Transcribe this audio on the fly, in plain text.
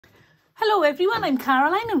Hello everyone, I'm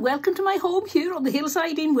Caroline and welcome to my home here on the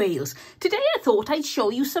hillside in Wales. Today I thought I'd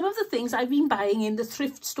show you some of the things I've been buying in the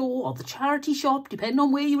thrift store or the charity shop, depending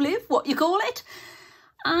on where you live, what you call it.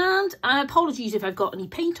 And apologies if I've got any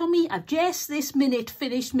paint on me. I've just this minute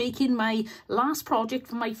finished making my last project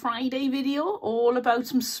for my Friday video, all about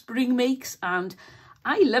some spring makes, and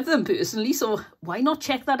I love them personally, so why not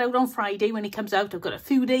check that out on Friday when it comes out. I've got a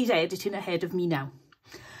few days editing ahead of me now.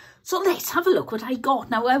 So let's have a look what I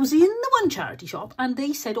got. Now, I was in the one charity shop and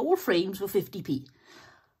they said all frames were 50p.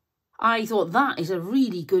 I thought that is a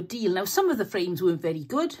really good deal. Now, some of the frames weren't very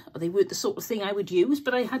good, or they weren't the sort of thing I would use,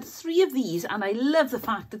 but I had 3 of these and I love the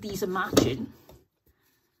fact that these are matching.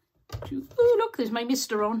 Oh, look, there's my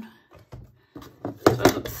mister on. So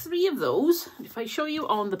I've got 3 of those. If I show you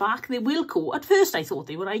on the back, they will go. At first, I thought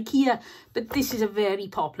they were IKEA, but this is a very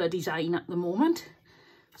popular design at the moment.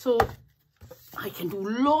 So I can do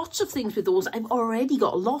lots of things with those. I've already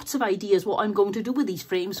got lots of ideas what I'm going to do with these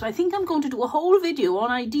frames. So I think I'm going to do a whole video on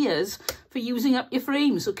ideas for using up your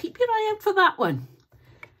frames. So keep your eye out for that one.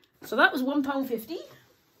 So that was £1.50.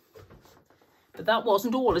 But that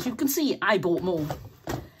wasn't all. As you can see, I bought more.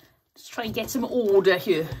 Let's try and get some order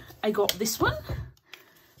here. I got this one,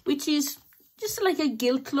 which is just like a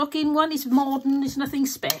gilt looking one. It's modern, it's nothing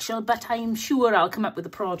special, but I'm sure I'll come up with a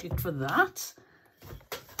project for that.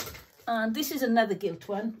 And this is another gilt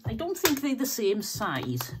one. I don't think they're the same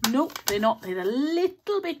size. Nope, they're not. They're a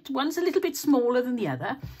little bit, one's a little bit smaller than the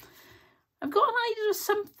other. I've got an idea of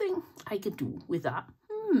something I could do with that.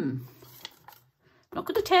 Not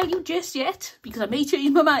going to tell you just yet because I may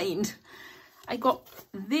change my mind. I got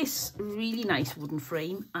this really nice wooden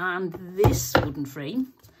frame and this wooden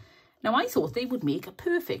frame. Now, I thought they would make a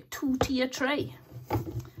perfect 2-tier tray. Now,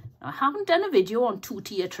 I haven't done a video on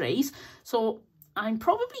 2-tier trays, so I'm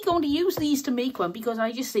probably going to use these to make one because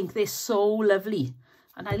I just think they're so lovely.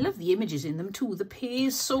 And I love the images in them too. The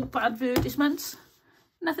Pears soap advertisements.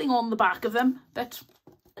 Nothing on the back of them, but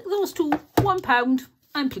those two, £1.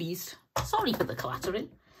 I'm pleased. Sorry for the clattering.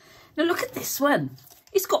 Now look at this one.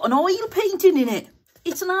 It's got an oil painting in it.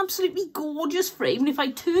 It's an absolutely gorgeous frame. And if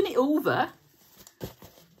I turn it over,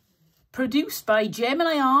 produced by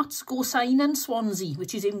Gemini Arts, Gorsine and Swansea,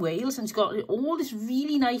 which is in Wales. And it's got all this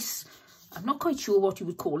really nice, I'm not quite sure what you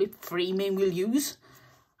would call it, framing we'll use.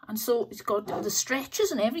 And so it's got the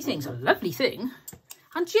stretchers and everything. It's a lovely thing.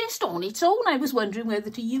 And just on its own, I was wondering whether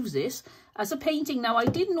to use this as a painting. Now, I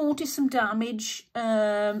did notice some damage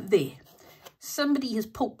there. Somebody has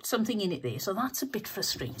poked something in it there, so that's a bit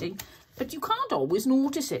frustrating. But you can't always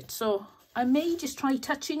notice it. So I may just try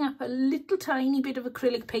touching up a little tiny bit of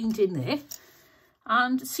acrylic paint in there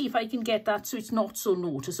and see if I can get that so it's not so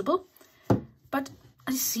noticeable. But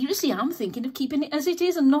I seriously am thinking of keeping it as it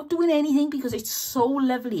is and not doing anything because it's so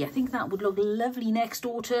lovely. I think that would look lovely next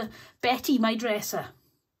door to Betty, my dresser.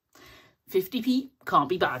 50p, can't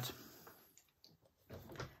be bad.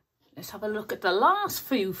 Let's have a look at the last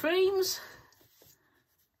few frames.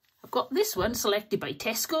 I've got this one selected by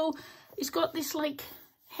Tesco. It's got this like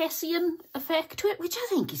Hessian effect to it, which I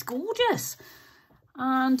think is gorgeous.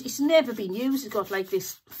 And it's never been used. It's got like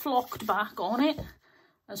this flocked back on it.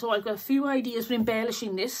 And so I've got a few ideas for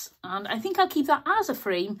embellishing this. And I think I'll keep that as a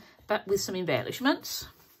frame, but with some embellishments.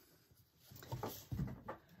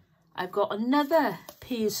 I've got another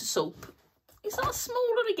Pears soap. Is that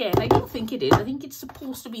smaller again? I don't think it is. I think it's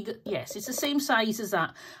supposed to be, yes, it's the same size as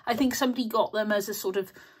that. I think somebody got them as a sort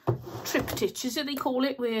of triptych, is it they call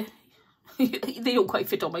it, where they don't quite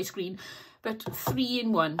fit on my screen, but 3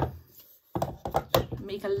 in 1.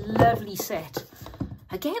 Make a lovely set.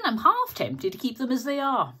 Again, I'm half tempted to keep them as they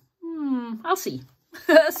are. I'll see.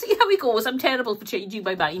 See how it goes. I'm terrible for changing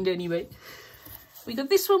my mind anyway. We got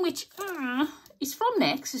this one, which is from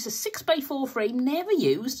Next. It's a 6x4 frame, never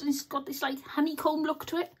used, and it's got this like honeycomb look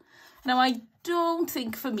to it. Now, I don't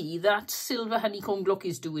think for me that silver honeycomb look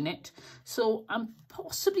is doing it. So I'm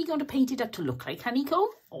possibly going to paint it up to look like honeycomb,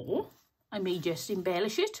 or I may just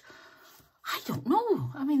embellish it. I don't know.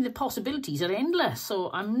 I mean, the possibilities are endless. So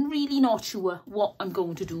I'm really not sure what I'm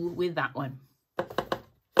going to do with that one.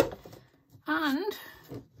 And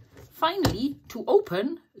finally, to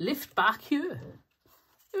open, lift back here.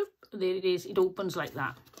 Oop, there it is. It opens like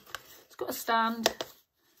that. It's got a stand.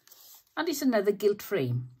 And it's another gilt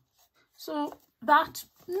frame. So that,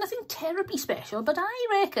 nothing terribly special. But I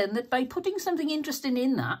reckon that by putting something interesting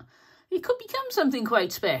in that, it could become something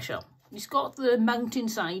quite special. It's got the mount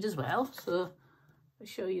inside as well, so I'll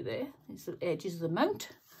show you there. It's the edges of the mount.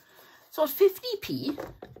 So at 50p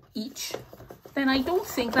each, then I don't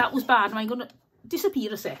think that was bad. Am I going to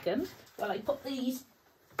disappear a second while I put these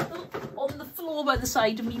on the floor by the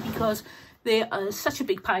side of me because They are such a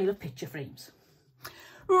big pile of picture frames.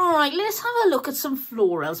 Right, let's have a look at some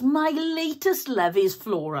florals. My latest love is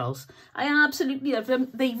florals. I absolutely love them.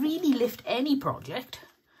 They really lift any project.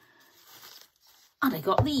 And I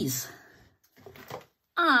got these.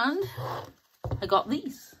 And I got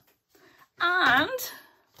these. And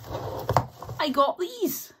I got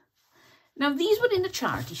these. Now, these were in the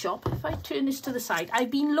charity shop. If I turn this to the side, I've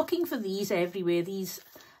been looking for these everywhere, these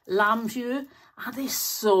lambs here, and they're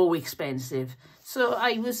so expensive. So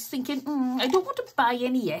I was thinking, I don't want to buy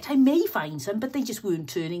any yet. I may find some, but they just weren't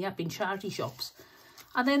turning up in charity shops.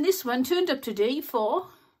 And then this one turned up today for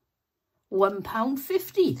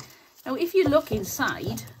 £1.50. Now, if you look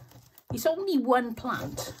inside, it's only one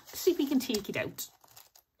plant. Let's see if we can take it out.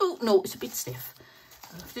 Oh, no, it's a bit stiff.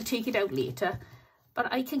 I'll have to take it out later.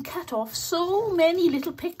 But I can cut off so many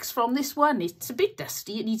little picks from this one. It's a bit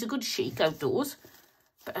dusty. It needs a good shake outdoors.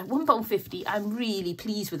 But at £1.50, I'm really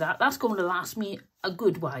pleased with that. That's going to last me a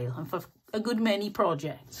good while and for a good many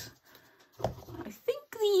projects. I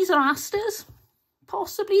think these are asters,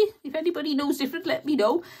 possibly. If anybody knows different, let me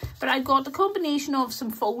know. But I've got a combination of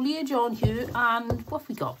some foliage on here and what have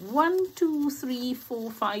we got? 1, 2, 3,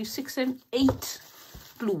 4, 5, 6, 7, 8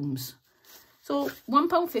 blooms. So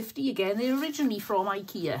 £1.50 again. They're originally from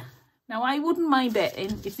IKEA. Now, I wouldn't mind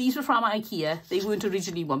betting if these were from IKEA, they weren't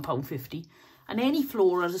originally £1.50. And any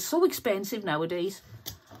florals are so expensive nowadays.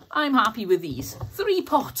 I'm happy with these. 3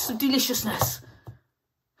 pots of deliciousness.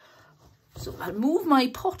 So I'll move my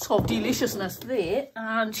pot of deliciousness there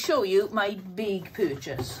and show you my big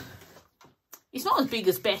purchase. It's not as big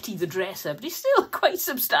as Betty the dresser, but it's still quite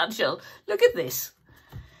substantial. Look at this.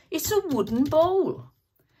 It's a wooden bowl.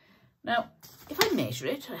 Now, if I measure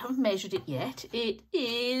it, I haven't measured it yet, it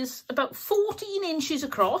is about 14 inches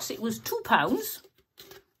across. It was £2.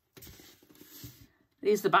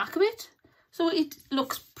 There's the back of it. So it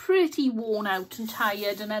looks pretty worn out and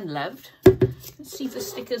tired and unloved. Let's see if the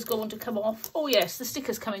sticker's going to come off. Oh yes, the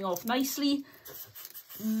sticker's coming off nicely.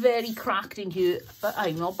 Very cracked in here, but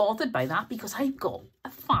I'm not bothered by that because I've got a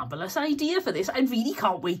fabulous idea for this. I really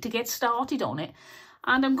can't wait to get started on it.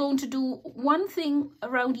 And I'm going to do one thing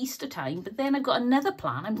around Easter time, but then I've got another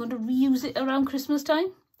plan. I'm going to reuse it around Christmas time.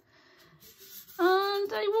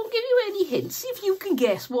 And I won't give you any hints. See if you can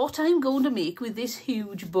guess what I'm going to make with this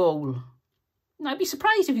huge bowl. I'd be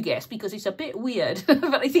surprised if you guess because it's a bit weird,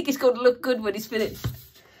 but I think it's going to look good when it's finished.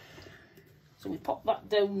 So we pop that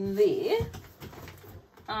down there.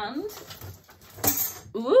 And,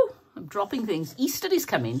 ooh, I'm dropping things. Easter is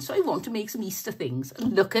coming, so I want to make some Easter things.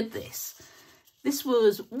 And look at this. This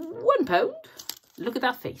was £1. Look at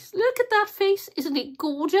that face. Look at that face. Isn't it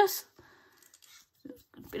gorgeous?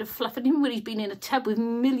 A bit of fluff in him where he's been in a tub with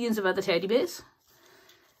millions of other teddy bears.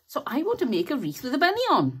 So I want to make a wreath with a bunny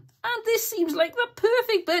on. And this seems like the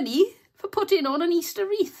perfect bunny for putting on an Easter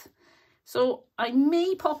wreath. So I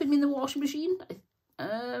may pop him in the washing machine.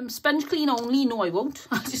 Sponge clean only. No, I won't.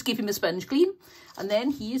 I'll just give him a sponge clean. And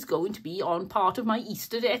then he is going to be on part of my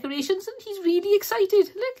Easter decorations. And he's really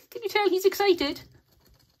excited. Look, can you tell he's excited?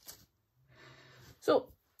 So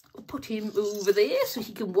I'll put him over there so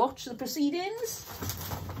he can watch the proceedings.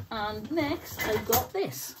 And next I've got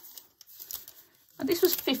this. And this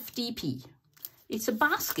was 50p. It's a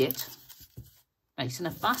basket. Nice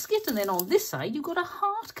enough basket. And then on this side you've got a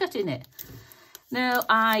heart cut in it. Now,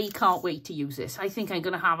 I can't wait to use this. I think I'm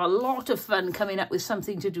going to have a lot of fun coming up with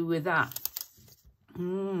something to do with that. What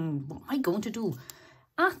am I going to do?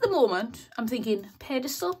 At the moment, I'm thinking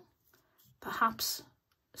pedestal. Perhaps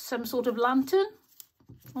some sort of lantern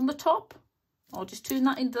on the top. Or just turn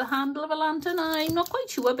that into the handle of a lantern. I'm not quite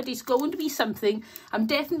sure, but it's going to be something. I'm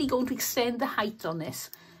definitely going to extend the height on this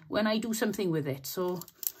when I do something with it. So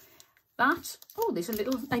that, oh, there's a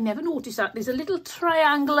little, I never noticed that. There's a little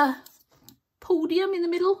triangular podium in the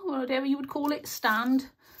middle, or whatever you would call it, stand,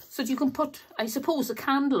 so that you can put, I suppose, a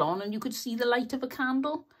candle on and you could see the light of a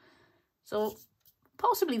candle. So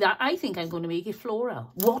possibly that. I think I'm going to make it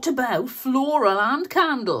floral. What about floral and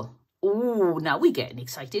candle? Oh, now we're getting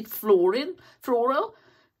excited. Floral,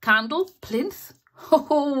 candle, plinth.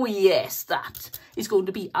 Oh yes, that is going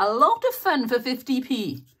to be a lot of fun for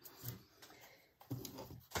 50p.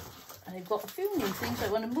 And I've got a few new things. I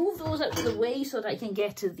want to move those out of the way so that I can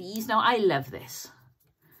get to these. Now, I love this.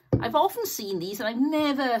 I've often seen these and I've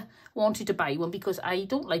never wanted to buy one because I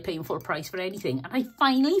don't like paying full price for anything. And I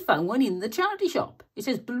finally found one in the charity shop. It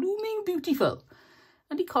says Blooming Beautiful.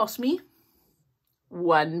 And it cost me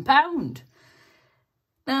 £1.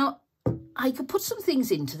 Now, I could put some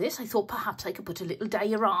things into this. I thought perhaps I could put a little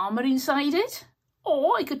diorama inside it.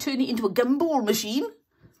 Or I could turn it into a gumball machine.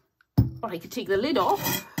 Or I could take the lid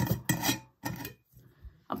off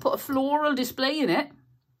and put a floral display in it.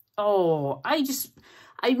 Oh,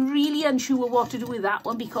 I'm really unsure what to do with that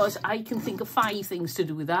one, because I can think of 5 things to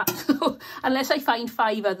do with that. So unless I find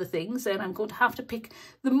 5 other things, then I'm going to have to pick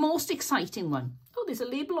the most exciting one. Oh, there's a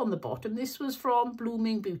label on the bottom. This was from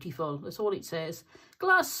Blooming Beautiful. That's all it says.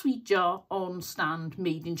 Glass sweet jar on stand,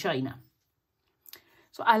 made in China.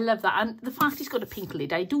 So I love that. And the fact it's got a pink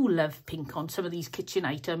lid, I do love pink on some of these kitchen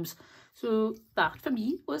items. So that for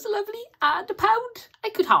me was lovely. And £1. I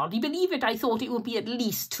could hardly believe it. I thought it would be at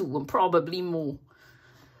least 2 and probably more.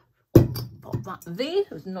 Pop that there.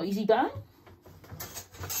 It was a noisy bang.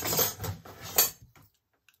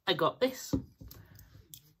 I got this.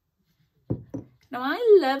 Now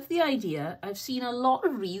I love the idea. I've seen a lot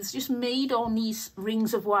of wreaths just made on these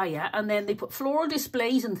rings of wire, and then they put floral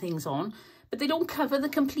displays and things on, but they don't cover the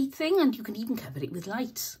complete thing, and you can even cover it with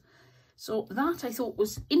lights. So that I thought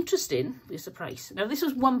was interesting. Here's the price. Now this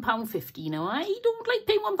was £1.50. Now I don't like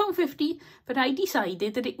paying £1.50, but I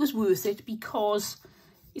decided that it was worth it because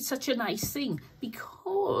it's such a nice thing.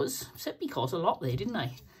 Said because a lot there, didn't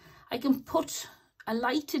I? I can put a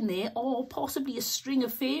light in there, or possibly a string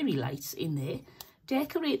of fairy lights in there,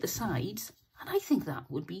 decorate the sides, and I think that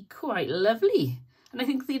would be quite lovely. And I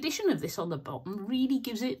think the addition of this on the bottom really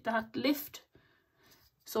gives it that lift.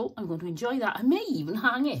 So I'm going to enjoy that. I may even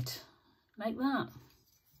hang it like that.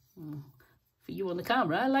 For you on the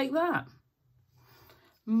camera, like that.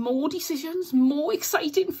 More decisions, more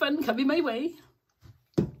exciting fun coming my way.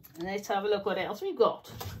 And let's have a look what else we've got.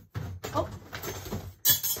 Oh,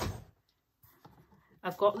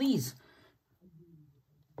 I've got these.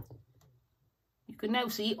 You can now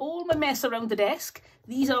see all my mess around the desk.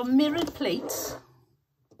 These are mirrored plates.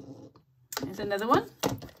 There's another one.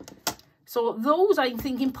 So those, I'm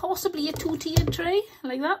thinking possibly a 2-tiered tray,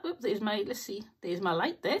 like that. Oops, there's my, let's see, there's my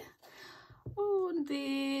light there. Oh, and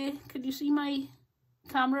there, can you see my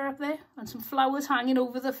camera up there? And some flowers hanging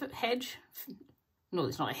over the hedge. No,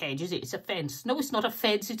 it's not a hedge, is it? It's a fence. No, it's not a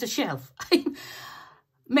fence, it's a shelf.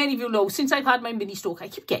 Many of you know, since I've had my mini stalk, I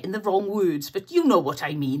keep getting the wrong words, but you know what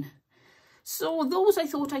I mean. So those I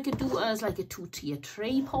thought I could do as like a 2-tier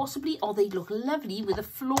tray possibly, or they'd look lovely with a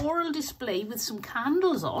floral display with some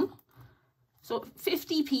candles on. So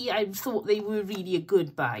 50p, I thought they were really a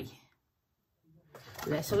good buy.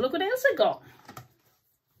 Let's have a look what else I got.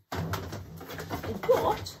 I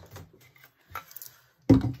got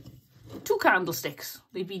 2 candlesticks.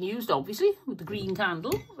 They've been used, obviously, with the green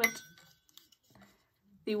candle, but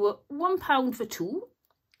they were £1 for 2.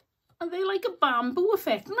 And they're like a bamboo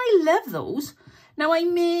effect, and I love those. Now, I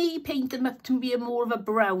may paint them up to be more of a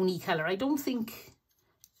browny colour. I don't think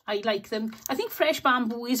I like them. I think fresh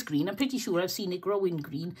bamboo is green. I'm pretty sure I've seen it grow in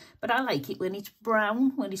green, but I like it when it's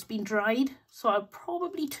brown, when it's been dried. So I'll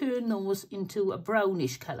probably turn those into a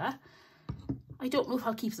brownish colour. I don't know if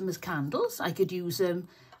I'll keep them as candles. I could use them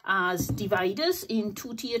as dividers in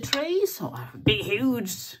 2-tier trays, or a big, huge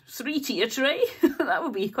 3-tier tray. That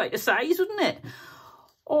would be quite a size, wouldn't it?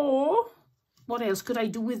 Or what else could I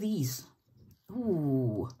do with these?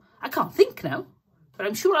 Ooh, I can't think now, but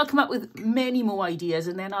I'm sure I'll come up with many more ideas,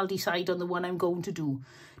 and then I'll decide on the one I'm going to do.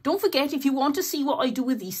 Don't forget, if you want to see what I do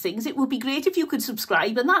with these things, it would be great if you could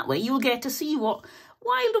subscribe, and that way you'll get to see what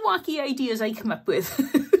wild and wacky ideas I come up with.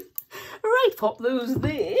 Right, pop those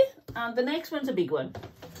there. And the next one's a big one.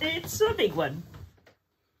 It's a big one.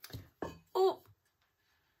 Oh,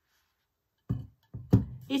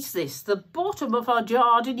 it's this, the bottom of our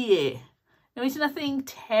jardiniere. Now, it's nothing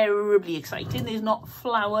terribly exciting. There's not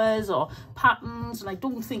flowers or patterns, and I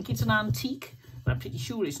don't think it's an antique, but I'm pretty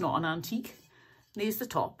sure it's not an antique. There's the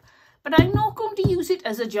top. But I'm not going to use it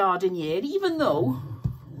as a jardiniere, even though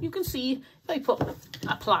you can see if I put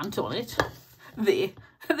a plant on it, there,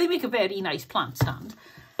 they make a very nice plant stand.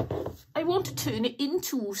 I want to turn it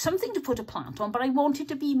into something to put a plant on, but I want it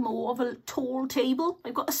to be more of a tall table.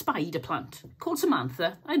 I've got a spider plant called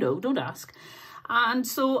Samantha. I know, don't ask. And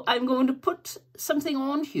so I'm going to put something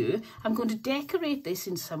on here. I'm going to decorate this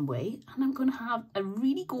in some way, and I'm going to have a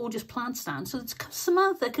really gorgeous plant stand so that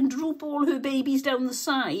Samantha can droop all her babies down the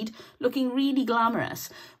side, looking really glamorous.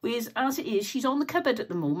 Whereas as it is, she's on the cupboard at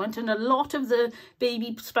the moment, and a lot of the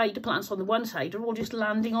baby spider plants on the one side are all just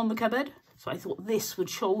landing on the cupboard. So I thought this would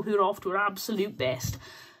show her off to her absolute best.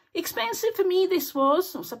 Expensive for me, this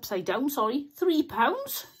was, oh, it's upside down, sorry,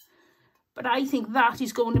 £3. But I think that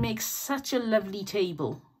is going to make such a lovely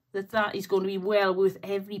table, that is going to be well worth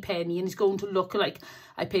every penny, and it's going to look like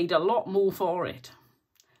I paid a lot more for it.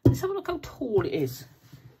 Let's have a look how tall it is.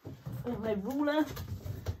 My ruler,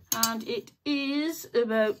 and it is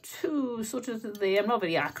about sort of there, I'm not a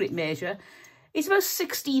very accurate measure. It's about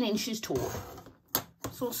 16 inches tall.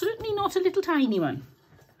 So certainly not a little tiny one.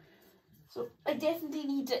 So I definitely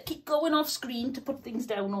need to keep going off screen to put things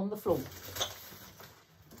down on the floor.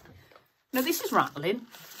 Now this is rattling,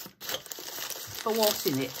 but what's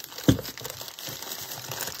in it?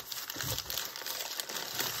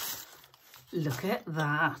 Look at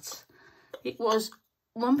that. It was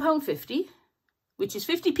 £1.50, which is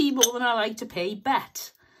 50p more than I like to pay,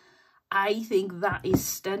 but I think that is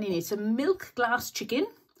stunning. It's a milk glass chicken.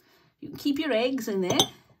 You can keep your eggs in there.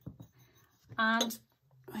 And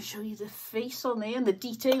I'll show you the face on there and the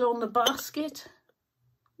detail on the basket.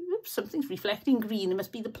 Oops, something's reflecting green. It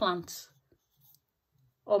must be the plants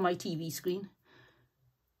on my TV screen.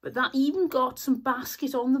 But that even got some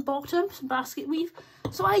basket on the bottom, some basket weave.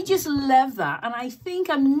 So I just love that. And I think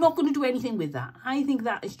I'm not going to do anything with that. I think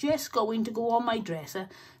that is just going to go on my dresser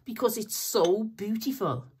because it's so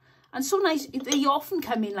beautiful. And so nice. They often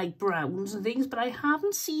come in like browns and things, but I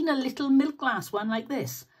haven't seen a little milk glass one like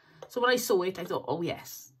this. So when I saw it, I thought, oh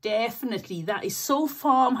yes, definitely. That is so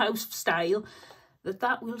farmhouse style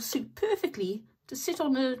that will suit perfectly to sit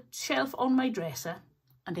on a shelf on my dresser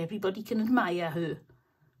and everybody can admire her.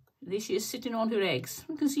 There she is sitting on her eggs.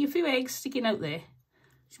 You can see a few eggs sticking out there.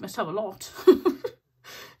 She must have a lot.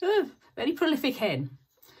 Very prolific hen.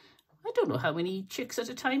 I don't know how many chicks at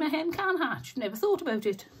a time a hen can hatch. Never thought about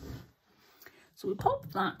it. So we pop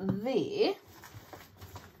that there.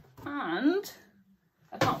 And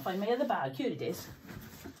I can't find my other bag. Here it is.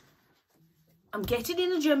 I'm getting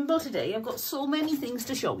in a jumble today. I've got so many things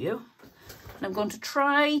to show you. And I'm going to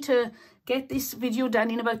try to get this video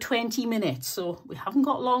done in about 20 minutes. So we haven't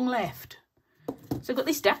got long left. So I've got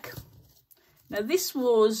this duck. Now this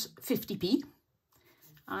was 50p.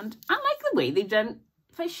 And I like the way they've done.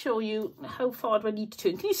 If I show you how far do I need to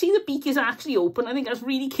turn. Can you see the beak is actually open? I think that's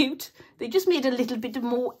really cute. They just made a little bit of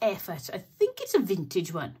more effort. I think it's a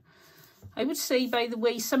vintage one. I would say, by the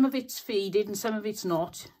way, some of it's faded and some of it's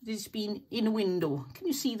not. There's been in a window. Can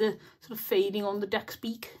you see the sort of fading on the duck's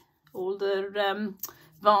beak? All the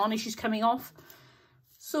varnish is coming off.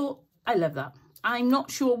 So I love that. I'm not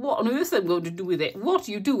sure what on earth I'm going to do with it. What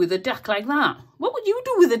do you do with a duck like that? What would you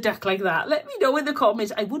do with a duck like that? Let me know in the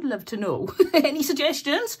comments. I would love to know. Any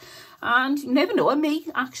suggestions? And you never know, I may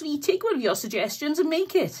actually take one of your suggestions and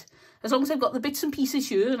make it. As long as I've got the bits and pieces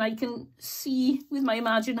here and I can see with my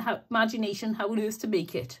imagination how on earth to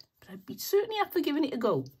make it. But I'd be certainly up for giving it a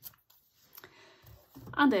go.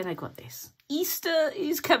 And then I got this. Easter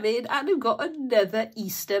is coming and I've got another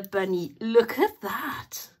Easter bunny. Look at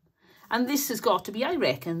that. And this has got to be, I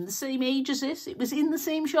reckon, the same age as this. It was in the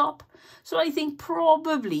same shop. So I think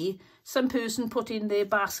probably some person put in their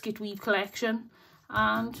basket weave collection.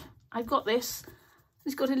 And I've got this.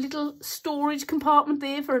 It's got a little storage compartment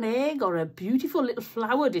there for an egg or a beautiful little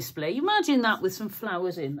flower display. Imagine that with some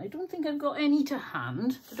flowers in. I don't think I've got any to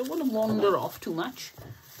hand. I don't want to wander off too much.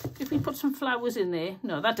 If we put some flowers in there.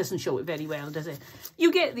 No, that doesn't show it very well, does it?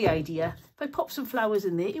 You get the idea. If I pop some flowers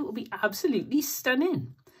in there, it will be absolutely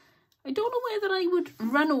stunning. I don't know whether I would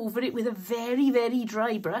run over it with a very, very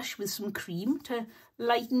dry brush with some cream to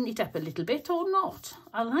lighten it up a little bit or not.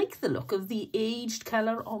 I like the look of the aged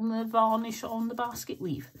colour on the varnish on the basket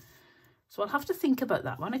weave. So I'll have to think about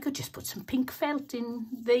that one. I could just put some pink felt in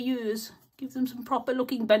their ears. Give them some proper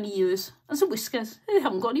looking bunny ears. And some whiskers. They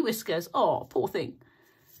haven't got any whiskers. Oh, poor thing.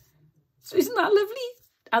 So isn't that lovely?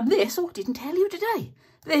 And this, oh, I didn't tell you today.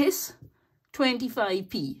 This,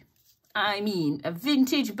 25p. I mean, a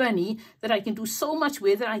vintage bunny that I can do so much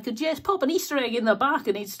with that I could just pop an Easter egg in the back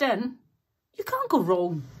and it's done. You can't go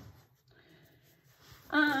wrong.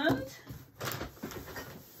 And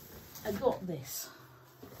I got this.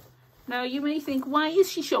 Now you may think, why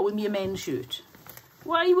is she showing me a men's shirt?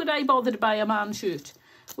 Why would I bother to buy a man's shirt?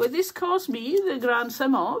 Well, this cost me the grand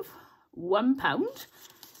sum of £1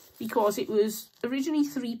 because it was originally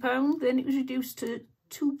 £3, then it was reduced to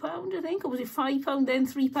 £2, I think, or was it £5, then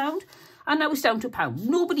 £3, and now it's down to £1.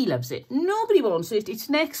 Nobody loves it. Nobody wants it. Its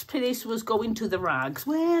next place was going to the rags.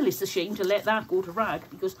 Well, it's a shame to let that go to rag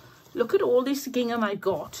because look at all this gingham I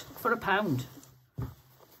got for £1.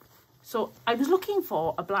 So I was looking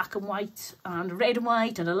for a black and white and a red and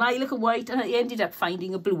white and a lilac and white, and I ended up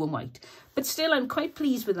finding a blue and white. But still, I'm quite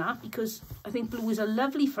pleased with that because I think blue is a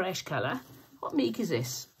lovely fresh colour. What make is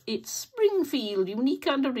this? It's Springfield, unique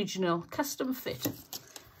and original, custom fit.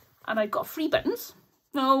 And I got free buttons.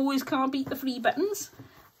 I always can't beat the free buttons.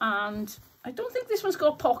 And I don't think this one's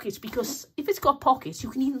got pockets because if it's got pockets, you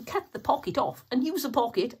can even cut the pocket off and use the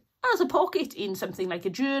pocket as a pocket in something like a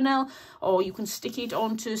journal, or you can stick it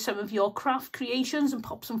onto some of your craft creations and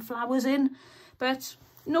pop some flowers in. But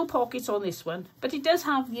no pockets on this one. But it does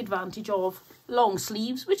have the advantage of long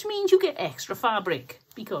sleeves, which means you get extra fabric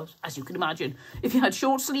because, as you can imagine, if you had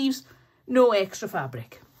short sleeves, no extra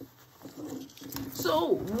fabric.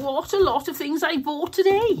 So, what a lot of things I bought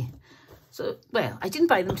today. So, well, I didn't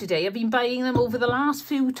buy them today. I've been buying them over the last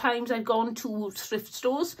few times I've gone to thrift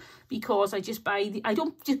stores, because I just I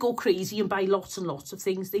don't just go crazy and buy lots and lots of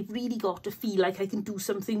things. They've really got to feel like I can do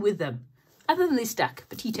something with them. Other than this duck,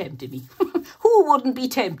 but he tempted me. Who wouldn't be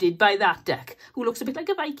tempted by that duck, who looks a bit like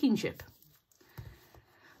a Viking ship?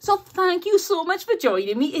 So thank you so much for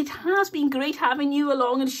joining me. It has been great having you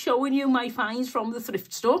along and showing you my finds from the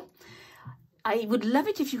thrift store. I would love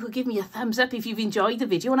it if you could give me a thumbs up if you've enjoyed the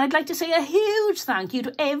video. And I'd like to say a huge thank you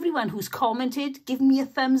to everyone who's commented, given me a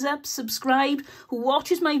thumbs up, subscribed, who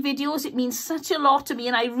watches my videos. It means such a lot to me,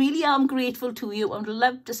 and I really am grateful to you. I would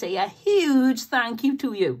love to say a huge thank you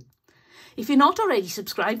to you. If you're not already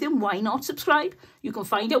subscribed, then why not subscribe? You can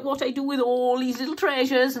find out what I do with all these little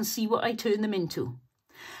treasures and see what I turn them into.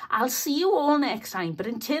 I'll see you all next time, but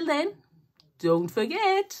until then, don't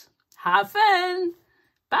forget, have fun!